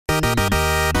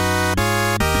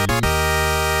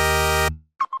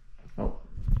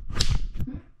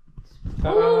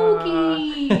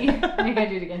Okay. I gotta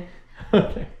do it again.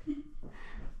 Okay.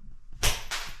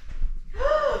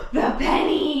 The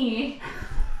penny!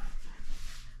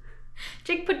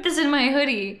 Jake put this in my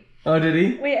hoodie. Oh, did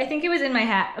he? Wait, I think it was in my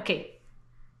hat. Okay.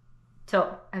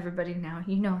 So, everybody now,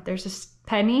 you know, there's this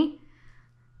penny.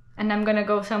 And I'm gonna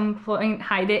go some point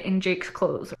hide it in Jake's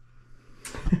clothes.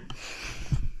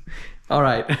 All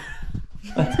right.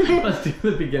 Let's do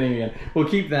the beginning again. We'll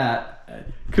keep that.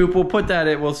 Coop, we'll put that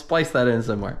in, we'll splice that in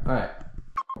somewhere. All right.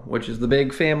 Which is the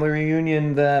big family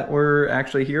reunion that we're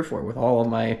actually here for with all of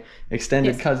my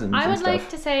extended cousins I and would stuff. like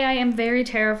to say I am very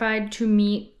terrified to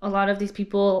meet a lot of these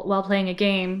people while playing a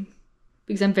game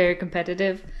because I'm very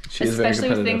competitive. She is very especially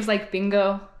with competitive. things like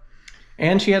bingo.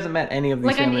 And she hasn't met any of these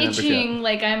Like I'm family members itching, yet.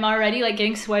 like I'm already like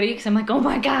getting sweaty because I'm like, oh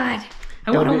my god,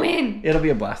 I want to win. It'll be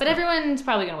a blast. But everyone's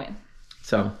probably gonna win.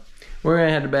 So we're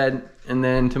gonna head to bed, and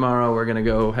then tomorrow we're gonna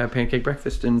go have pancake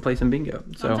breakfast and play some bingo.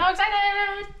 So I'm so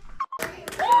excited!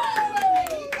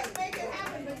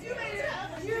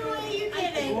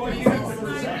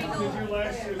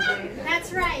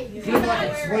 That's right. Miss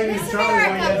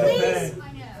America, please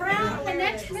crown the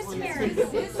next Miss America.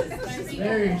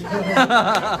 There you go.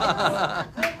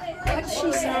 What's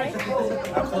she say?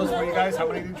 How close were you guys? How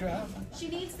many did you have? She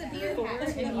needs the beer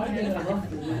hat.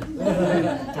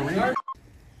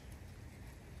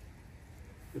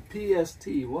 The PST,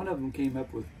 one of them came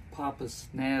up with Papa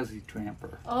Snazzy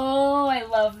Tramper. Oh, I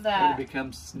love It that.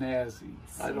 becomes Snazzy.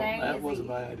 That wasn't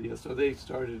my idea, so they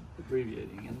started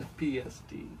abbreviating in the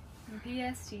PST.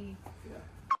 PST. Yeah.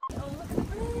 Oh, look at the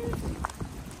bird.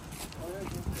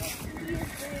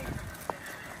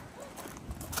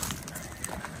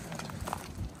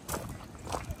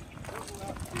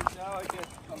 Now I get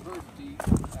a bird deep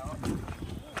now.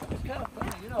 It's kind of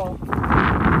funny, you know.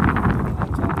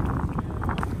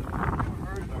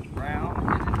 Heard of brown?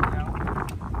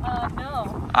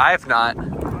 No. I have not. I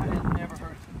had never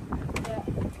heard of it. Yeah.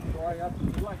 Growing up,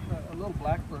 it's like a little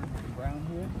blackbird with brown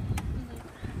here.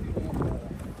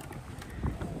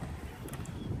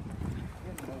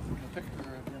 The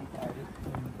picture identified it.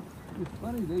 It's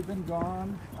funny, they've been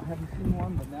gone. I haven't seen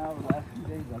one, but now the last few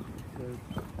days,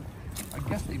 I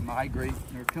guess they migrate and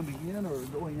they're coming in or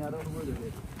going out. I don't know where they're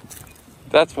headed.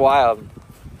 That's wild.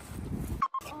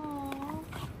 Aww.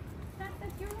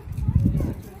 That's your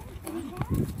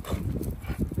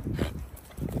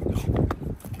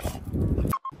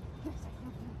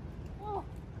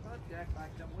Jack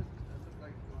back them with it. That looked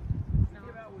like No.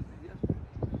 came out with it yesterday.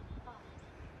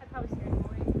 I'd probably scare him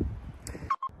away.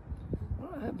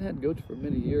 Well, I haven't had goats for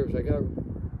many years.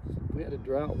 We had a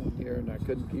drought one year and I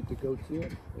couldn't keep the goats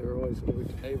in. They were always over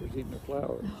to neighbors eating their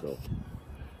flowers. So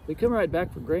they come right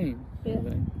back for grain. Yeah.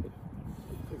 But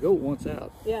the goat wants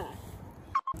out. Yeah.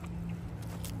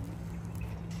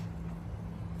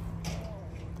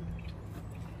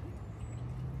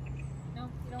 No,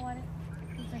 you don't want it.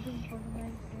 Go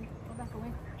back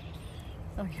away.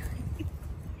 Oh, yeah.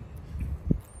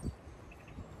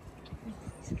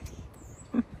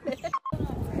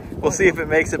 We'll see if it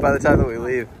makes it by the time that we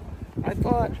leave. I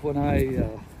thought when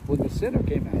the center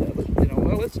came out of it,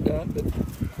 well, it's done, but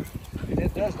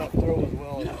it does not throw as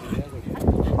well as the other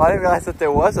one. Well, I didn't realize that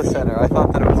there was a center. I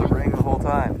thought that it was a ring the whole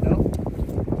time. No.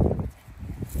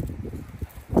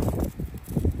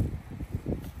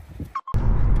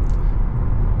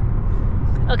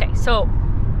 Okay, so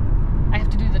I have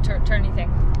to do the turny thing.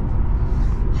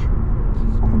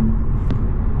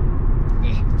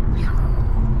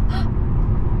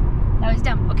 That was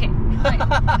dumb. Okay. Right.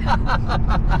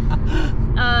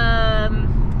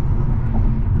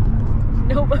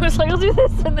 Nope. I was like, I'll do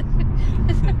this and then.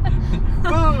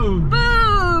 Boom!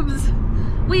 Boobs.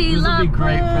 We This love will be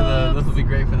great for the. This will be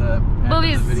great for the end of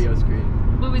Boobies. the video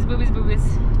screen. boobies, boobies, boobies.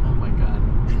 Oh my god.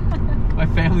 My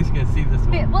family's gonna see this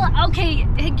one. Well, okay,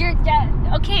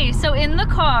 okay. So in the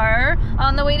car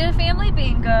on the way to family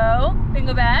bingo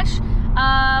bash,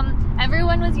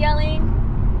 everyone was yelling.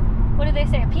 What did they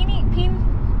say? Peen.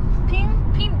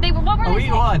 They were. What were they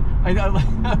saying? On?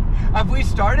 Have we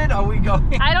started? Are we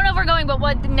going? I don't know if we're going, but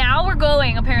now we're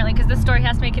going apparently because the story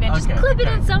has to make it in. Just Okay, clip it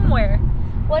in somewhere.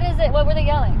 What is it? What were they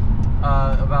yelling?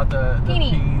 About the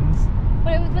Peenie. peens.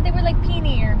 But they were like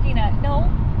peenie or peanut. No.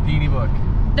 Peenie book.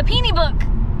 The peenie book.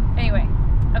 Anyway,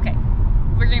 okay,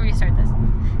 we're gonna restart this.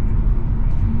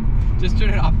 Just turn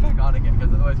it off back on again,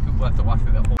 because otherwise Coop will have to watch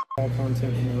through that whole. All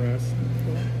content from the rest.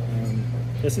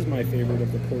 This is my favorite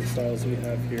of the pork styles we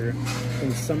have here,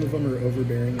 and some of them are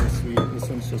overbearing and sweet. This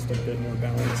one's just a bit more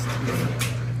balanced.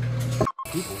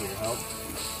 People here help.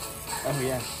 Oh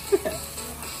yeah.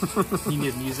 You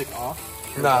need music off?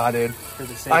 Nah, dude. For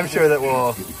the sake I'm of sure it? that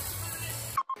we'll.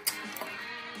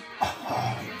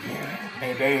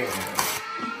 baby.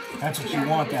 That's what you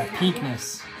want, that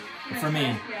pinkness. For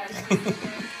me.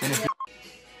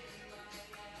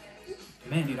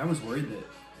 Man, dude, I was worried that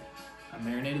I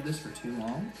marinated this for too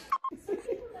long.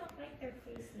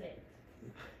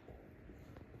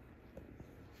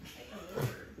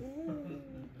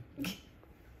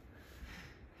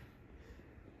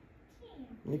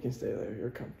 You can stay there. You're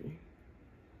comfy.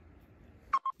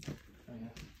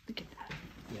 Look at that.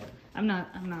 Yeah. I'm not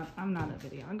a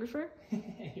videographer.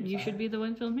 You should be the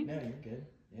one filming. No, you're good.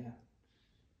 Yeah.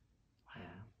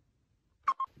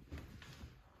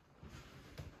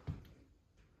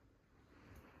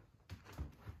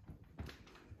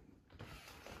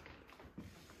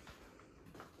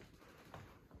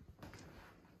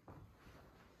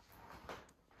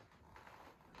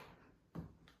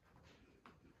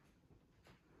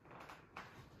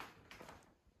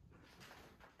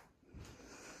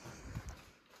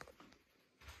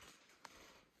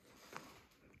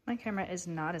 My camera is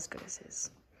not as good as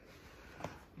his.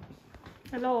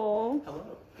 Hello.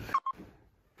 Hello.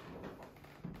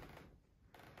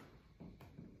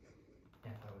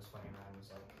 Yeah, I was playing around. I was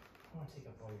like, I want to take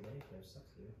up all your day if you have stuff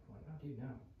to do. I'm like, oh, dude,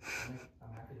 no.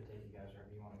 I'm happy to take you guys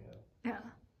wherever you want to go. Yeah.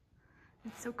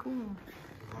 It's so cool. As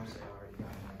long as I already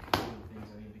got like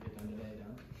things I need to get done today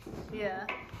done. Yeah.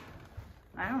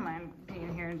 I don't mind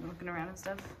being here and looking around and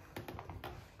stuff.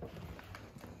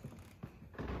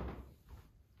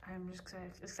 I'm just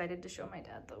excited to show my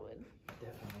dad the wood.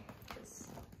 Definitely. Because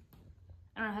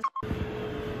I don't know.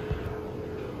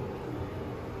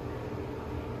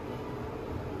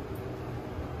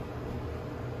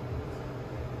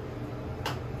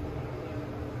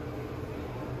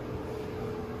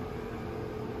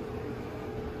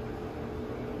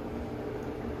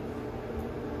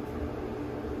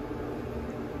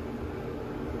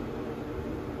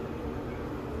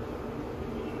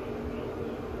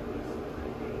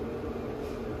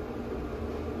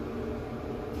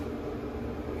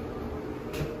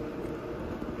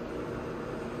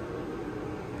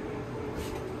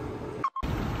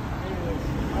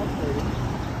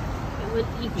 It would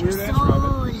eat your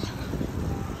soul.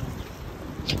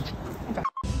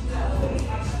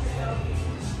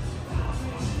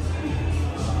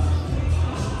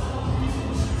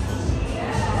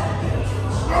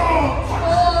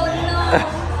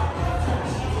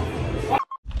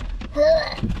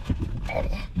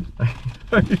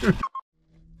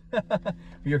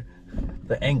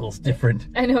 The angle's different.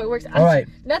 I know it works. All right.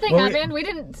 Nothing Well, happened. We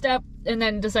didn't stop and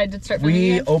then decide to start filming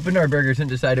We again. opened our burgers and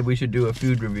decided we should do a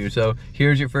food review. So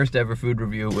here's your first ever food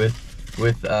review with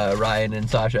Ryan and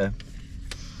Sasha.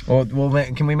 Well,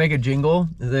 can we make a jingle?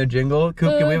 Is there a jingle?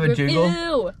 Coop, can we have a jingle?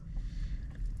 Review.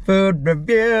 Food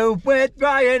review with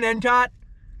Ryan and Tot.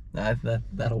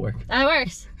 That'll work. That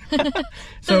works.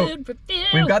 So Food review.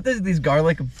 we've got these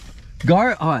garlic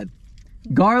butter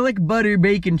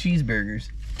bacon cheeseburgers.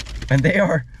 And they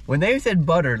are, when they said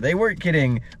butter, they weren't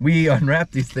kidding. We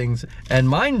unwrapped these things, and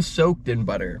mine's soaked in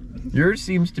butter. Yours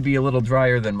seems to be a little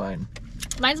drier than mine.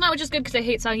 Mine's not, which is good because I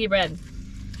hate soggy bread.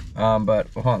 But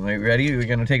hold on, are you ready? We're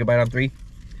gonna take a bite on 3.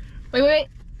 Wait.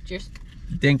 Cheers.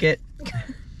 Dink it.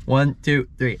 1, 2,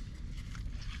 3.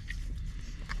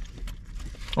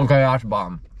 Okay, that's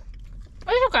bomb.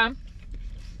 It's okay.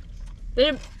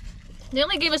 They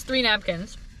only gave us 3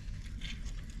 napkins.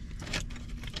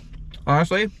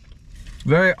 Honestly,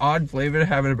 very odd flavor to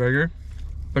have in a burger,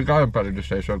 but garlic butter just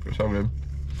tastes so good.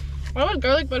 Why would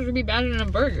garlic butter be bad in a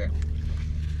burger?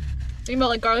 Think about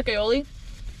like garlic aioli?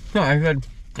 No, I said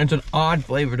it's an odd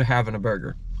flavor to have in a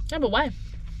burger Yeah, but why?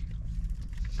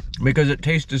 because it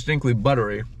tastes distinctly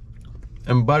buttery,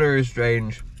 and butter is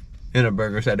strange in a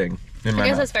burger setting. In my I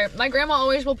guess mouth. that's fair. My grandma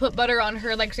always will put butter on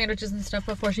her like sandwiches and stuff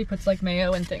before she puts like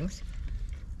mayo and things.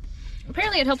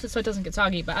 Apparently it helps it so it doesn't get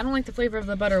soggy, but I don't like the flavor of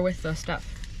the butter with the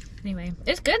stuff. Anyway,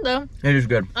 it's good though. It is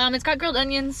good. It's got grilled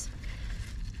onions.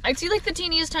 I see like the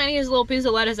teeniest, tiniest little piece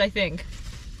of lettuce, I think.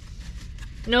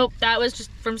 Nope, that was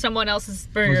just from someone else's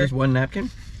burger. Was this 1 napkin?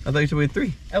 I thought you said we had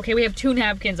 3. Okay, we have 2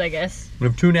 napkins, I guess. We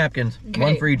have 2 napkins, Okay.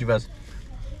 1 for each of us.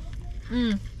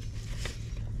 It's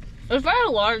very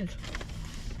large.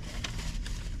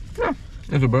 Yeah,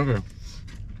 it's a burger.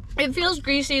 It feels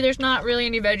greasy. There's not really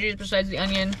any veggies besides the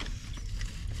onion.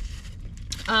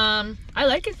 I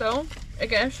like it though, I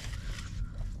guess.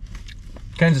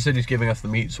 Kansas City's giving us the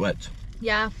meat sweats.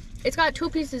 Yeah, it's got 2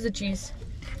 pieces of cheese.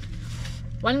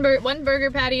 One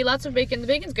burger patty, lots of bacon. The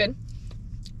bacon's good.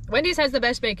 Wendy's has the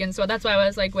best bacon, so that's why I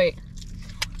was like, wait.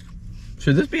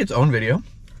 Should this be its own video?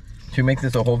 Should we make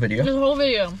this a whole video? This whole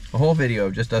video. A whole video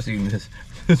of just us eating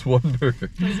this one burger.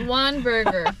 There's 1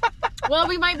 burger. Well,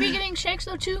 we might be getting shakes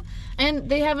though too, and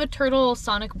they have a turtle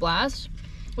Sonic Blast.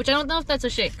 which I don't know if that's a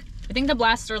shake. I think the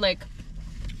blasts are like...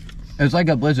 It's like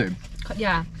a blizzard.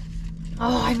 Yeah.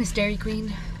 Oh, I miss Dairy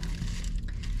Queen.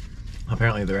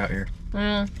 Apparently they're out here.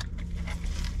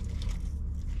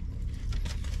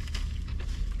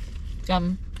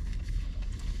 Yum.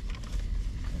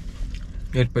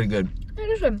 It's pretty good. It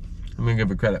is good. I'm gonna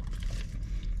give it credit.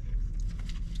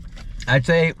 I'd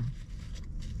say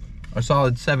a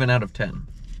solid 7 out of 10.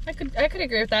 I could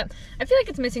agree with that. I feel like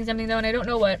it's missing something though, and I don't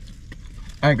know what.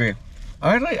 I agree.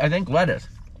 Honestly, I think lettuce.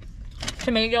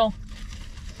 Tomato.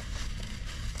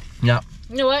 Yeah.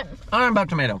 You know what? I don't know about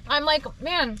tomato. I'm like,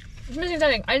 man, it's missing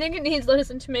something. I think it needs lettuce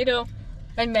and tomato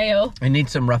and mayo. It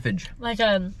needs some roughage. Like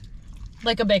a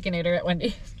Baconator at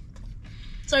Wendy's.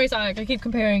 Sorry, Sonic, I keep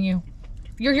comparing you.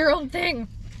 You're your own thing.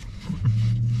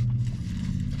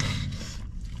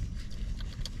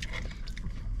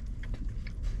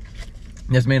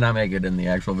 This may not make it in the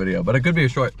actual video, but it could be a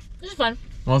short. This is fun.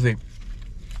 We'll see.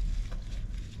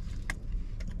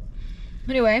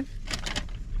 Anyway.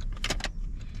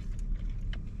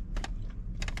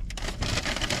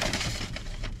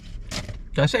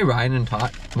 Did I say Ryan and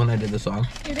Tot when I did the song?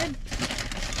 You did.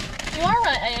 You are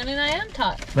Ryan and I am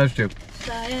Tot. That's true.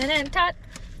 Ryan and Tot.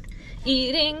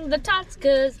 Eating the tots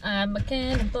cause I'm a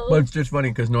cannibal. But it's just funny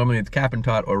because normally it's Cap and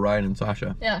Tot or Ryan and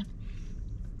Sasha. Yeah.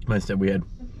 But instead we had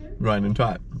Ryan and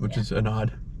Tot, which is an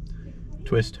odd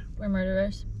twist. We're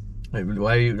murderers. Wait,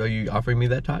 why are you offering me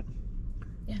that Tot?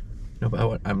 Yeah. No,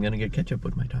 but I'm gonna get ketchup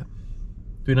with my Tot.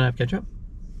 Do we not have ketchup?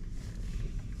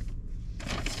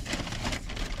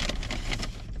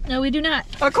 No, we do not.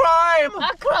 A crime!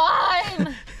 A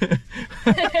crime!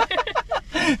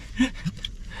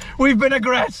 We've been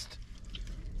aggressed!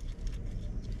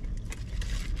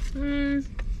 Yeah,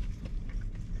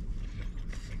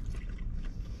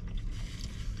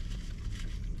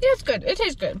 it's good. It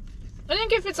tastes good. I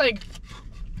think if it's like,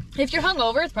 if you're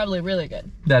hungover, it's probably really good.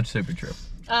 That's super true.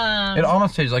 It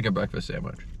almost tastes like a breakfast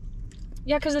sandwich.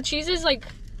 Yeah, because the cheese is like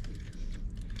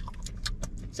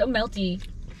so melty.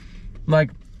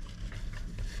 Like,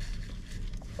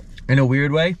 in a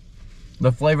weird way,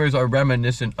 the flavors are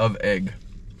reminiscent of egg.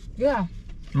 Yeah.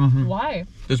 Mm-hmm. Why?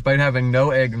 Despite having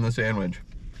no egg in the sandwich.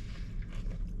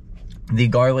 The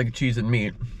garlic, cheese, and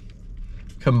meat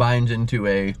combines into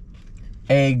a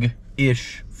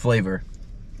egg-ish flavor.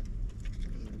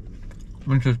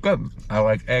 Which is good. I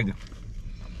like egg.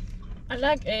 I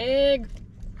like egg.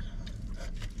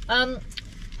 Their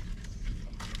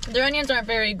onions aren't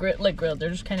very grilled. They're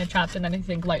just kind of chopped and then I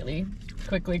think quickly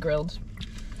grilled.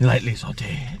 Lightly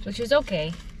sauteed. Which is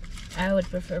okay. I would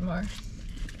prefer more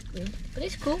grilled, but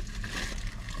it's cool.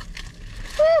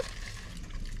 Woo!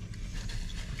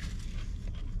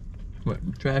 What,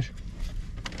 trash?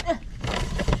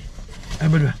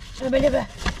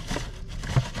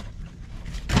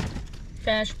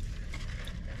 Trash.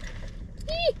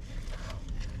 Eee!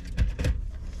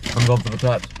 I'm going for the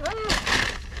tots.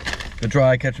 The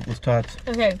dry ketchupless tots.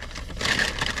 Okay.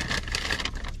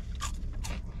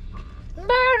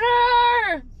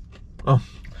 Murder! Oh,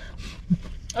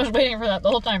 I was waiting for that the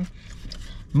whole time.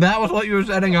 that was what you were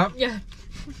setting up? Yeah.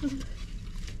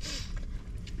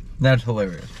 That's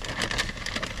hilarious.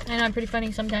 I know I'm pretty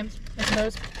funny sometimes, I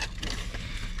suppose.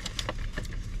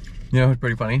 You know who's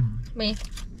pretty funny? Me.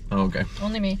 Oh, okay.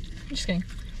 Only me. Just kidding.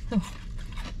 I'm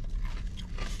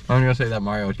gonna say that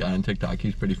Mario guy on TikTok,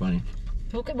 he's pretty funny.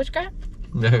 Okay, which guy?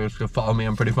 Yeah, who's gonna follow me,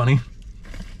 I'm pretty funny.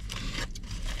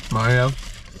 Mario?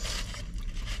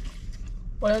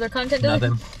 What other content does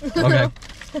Nothing. Okay.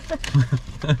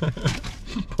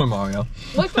 Poor Mario.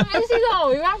 Which one is he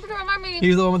though? You have to remind me.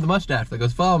 He's the one with the mustache that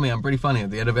goes, follow me, I'm pretty funny at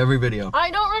the end of every video.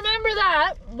 I don't remember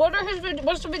that.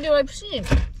 What's the video I've seen?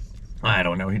 I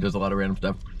don't know, he does a lot of random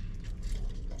stuff.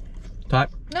 Tot?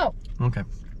 No. Okay.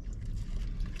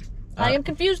 I am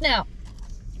confused now.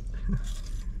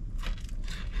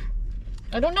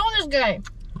 I don't know this guy.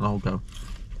 Okay.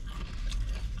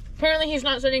 Apparently he's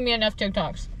not sending me enough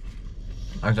TikToks.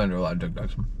 I send her a lot of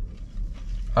TikToks.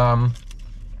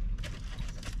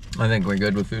 I think we're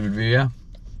good with food review, yeah?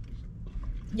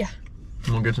 Yeah.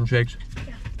 We'll get some shakes?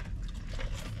 Yeah.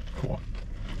 Cool.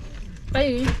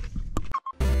 Bye.